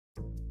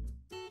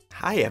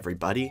Hi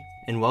everybody,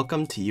 and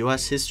welcome to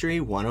US History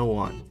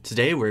 101.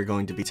 Today we're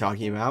going to be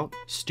talking about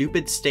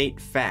stupid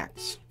state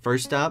facts.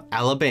 First up,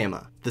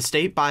 Alabama. The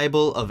state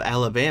Bible of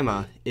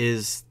Alabama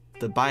is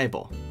the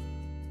Bible.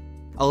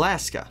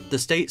 Alaska. The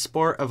state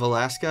sport of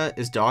Alaska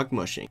is dog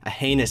mushing, a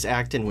heinous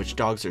act in which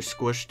dogs are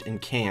squished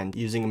and canned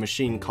using a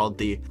machine called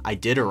the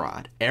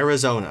Iditarod.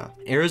 Arizona.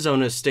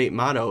 Arizona's state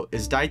motto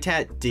is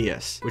Ditat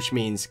Dias, which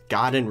means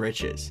God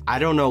enriches. I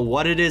don't know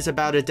what it is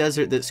about a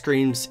desert that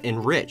screams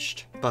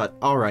enriched, but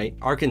alright.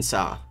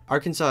 Arkansas.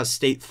 Arkansas's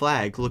state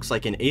flag looks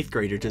like an 8th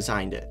grader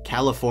designed it.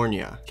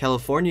 California.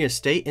 California's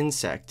state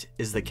insect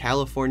is the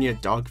California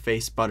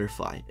dog-faced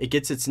butterfly. It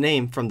gets its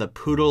name from the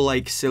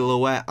poodle-like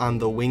silhouette on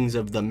the wings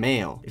of the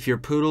male. If your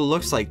poodle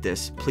looks like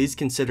this, please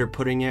consider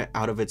putting it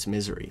out of its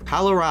misery.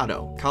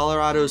 Colorado.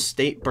 Colorado's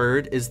state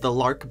bird is the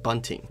lark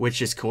bunting,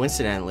 which is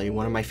coincidentally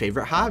one of my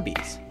favorite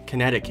hobbies.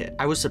 Connecticut.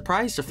 I was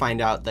surprised to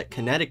find out that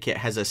Connecticut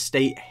has a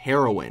state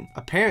heroine.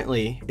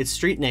 Apparently, its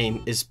street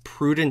name is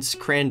Prudence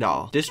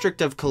Crandall,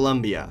 District of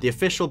Columbia. The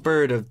official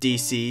bird of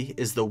DC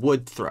is the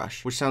wood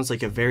thrush, which sounds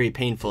like a very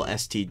painful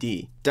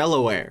STD.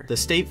 Delaware. The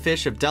state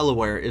fish of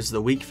Delaware is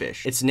the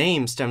weakfish. Its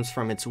name stems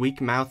from its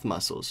weak mouth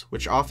muscles,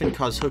 which often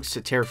cause hooks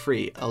to tear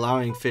free,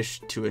 allowing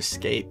fish to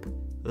escape.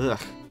 Ugh.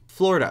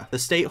 Florida. The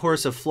state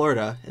horse of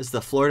Florida is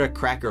the Florida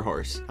Cracker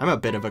Horse. I'm a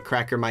bit of a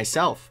cracker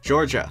myself.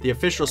 Georgia. The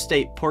official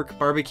state pork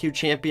barbecue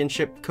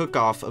championship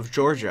cook-off of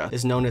Georgia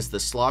is known as the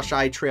Slosh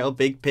Eye Trail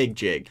Big Pig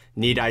Jig.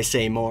 Need I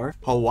say more?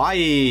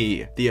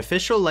 Hawaii. The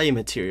official lay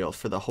material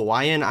for the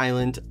Hawaiian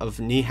island of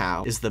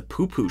Niihau is the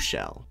poo-poo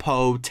shell.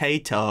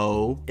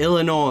 Potato.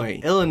 Illinois.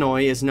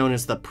 Illinois is known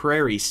as the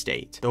Prairie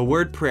State. The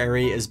word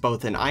prairie is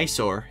both an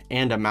eyesore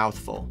and a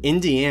mouthful.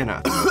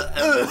 Indiana.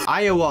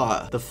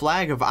 Iowa. The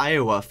flag of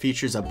Iowa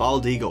features a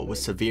bald eagle with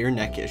severe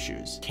neck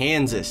issues.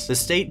 Kansas. The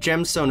state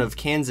gemstone of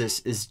Kansas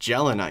is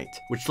gelinite,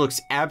 which looks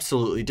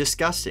absolutely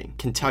disgusting.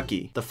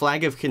 Kentucky. The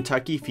flag of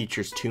Kentucky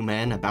features two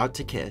men about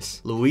to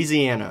kiss.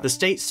 Louisiana. The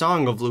state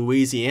song of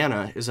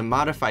Louisiana is a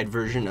modified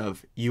version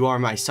of You Are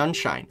My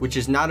Sunshine, which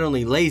is not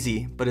only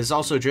lazy, but is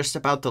also just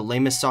about the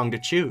lamest song to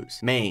choose.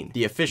 Maine.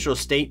 The official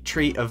state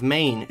treat of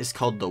Maine is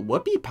called the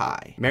whoopie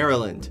pie.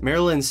 Maryland.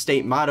 Maryland's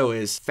state motto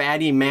is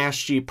Fatty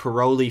Mashy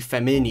Paroli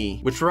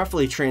Femini, which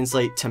roughly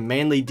translate to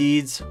manly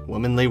deeds,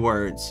 womanly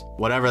words.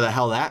 Whatever the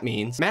hell that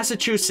means.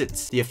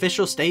 Massachusetts. The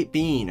official state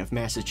bean of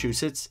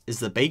Massachusetts is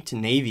the baked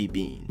navy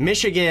bean.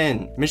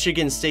 Michigan.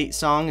 Michigan's state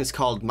song is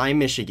called My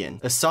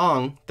Michigan, a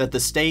song that the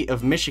state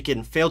of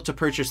Michigan failed to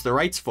purchase the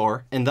rights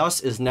for and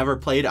thus is never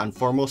played on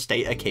formal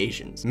state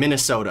occasions.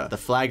 Minnesota. The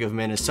flag of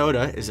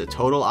Minnesota is a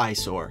total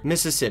eyesore.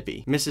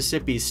 Mississippi.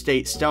 Mississippi's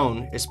state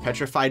stone is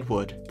petrified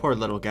wood. Poor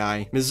little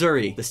guy.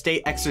 Missouri. The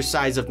state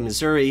exercise of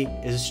Missouri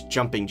is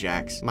jumping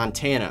jacks.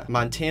 Montana.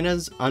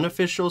 Montana's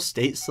unofficial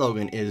state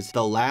slogan is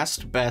the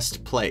last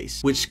best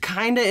place, which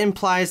kinda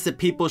implies that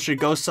people should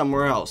go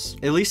somewhere else.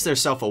 At least they're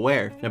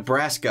self-aware.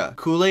 Nebraska.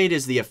 Kool-Aid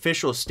is the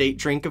official state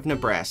drink of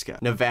Nebraska.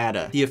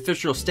 Nevada. The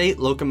official state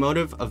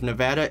locomotive of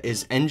Nevada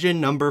is engine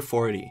number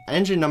 40.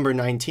 Engine number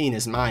 19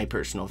 is my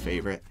personal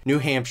favorite. New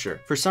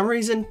Hampshire. For some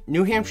reason,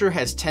 New Hampshire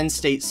has 10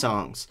 state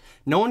songs.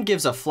 No one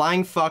gives a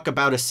flying fuck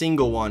about a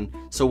single one,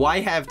 so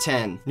why have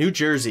 10? New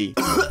Jersey.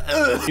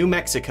 New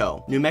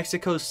Mexico. New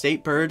Mexico's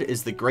state bird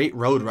is the Great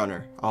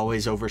Roadrunner,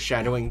 always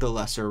overshadowing the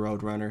lesser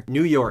Roadrunner.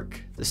 New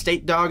York. The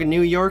state dog in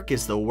New York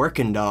is the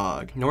working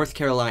dog. North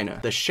Carolina.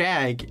 The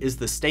shag is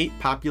the state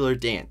popular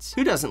dance.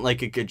 Who doesn't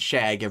like a good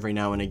shag every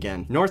now and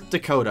again? North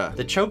Dakota.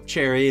 The choke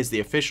cherry is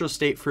the official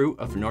state fruit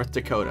of North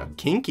Dakota.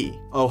 Kinky.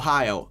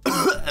 Ohio.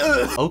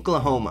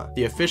 Oklahoma.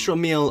 The official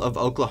meal of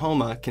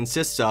Oklahoma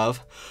consists of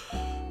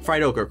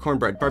fried okra,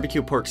 cornbread,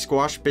 barbecue pork,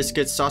 squash,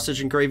 biscuits,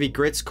 sausage and gravy,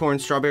 grits, corn,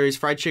 strawberries,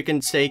 fried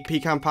chicken, steak,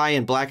 pecan pie,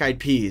 and black-eyed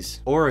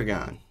peas.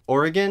 Oregon.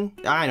 Oregon?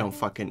 I don't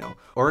fucking know.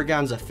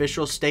 Oregon's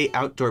official state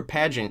outdoor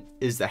pageant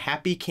is the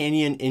Happy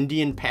Canyon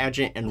Indian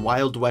Pageant and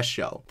Wild West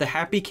Show. The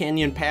Happy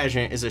Canyon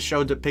Pageant is a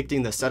show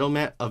depicting the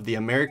settlement of the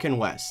American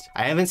West.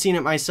 I haven't seen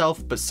it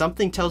myself, but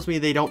something tells me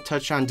they don't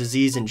touch on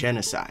disease and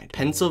genocide.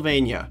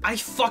 Pennsylvania. I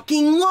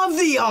fucking love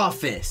The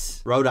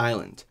Office! Rhode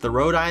Island. The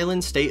Rhode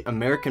Island State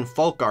American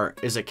folk art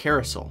is a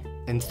carousel.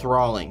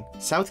 Enthralling.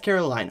 South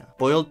Carolina.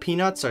 Boiled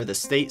peanuts are the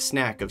state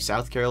snack of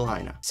South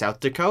Carolina. South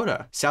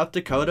Dakota. South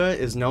Dakota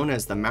is known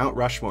as the Mount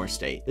Rushmore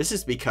state. This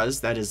is because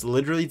that is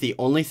literally the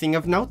only thing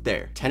of note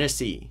there.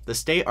 Tennessee. The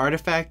state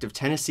artifact of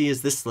Tennessee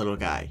is this little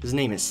guy. His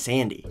name is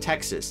Sandy.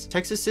 Texas.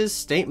 Texas's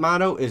state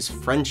motto is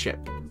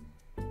friendship.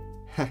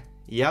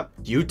 Yep.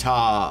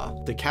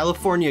 Utah. The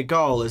California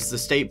gull is the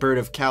state bird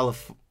of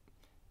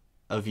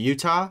of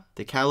Utah.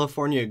 The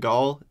California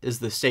gull is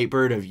the state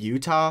bird of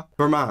Utah.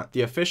 Vermont.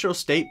 The official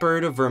state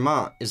bird of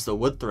Vermont is the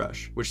wood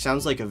thrush, which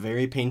sounds like a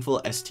very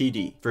painful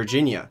STD.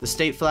 Virginia. The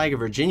state flag of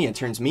Virginia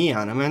turns me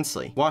on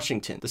immensely.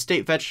 Washington. The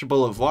state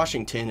vegetable of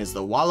Washington is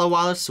the Walla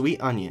Walla sweet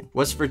onion.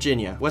 West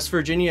Virginia. West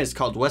Virginia is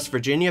called West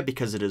Virginia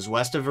because it is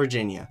west of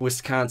Virginia.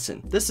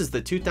 Wisconsin. This is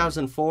the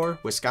 2004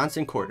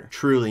 Wisconsin Quarter.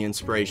 Truly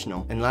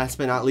inspirational. And last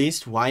but not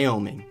least,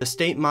 Wyoming. The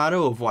state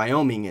motto of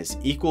Wyoming is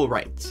equal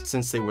rights,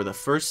 since they were the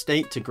first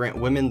state to grant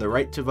women the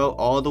right to vote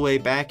all the way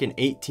back in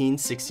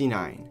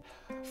 1869.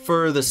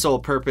 For the sole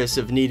purpose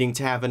of needing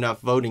to have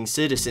enough voting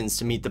citizens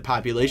to meet the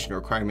population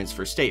requirements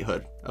for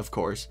statehood, of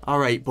course.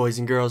 Alright boys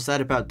and girls,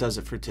 that about does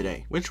it for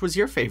today. Which was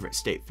your favorite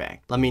state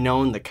fact? Let me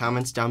know in the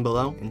comments down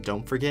below, and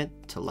don't forget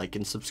to like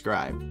and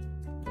subscribe.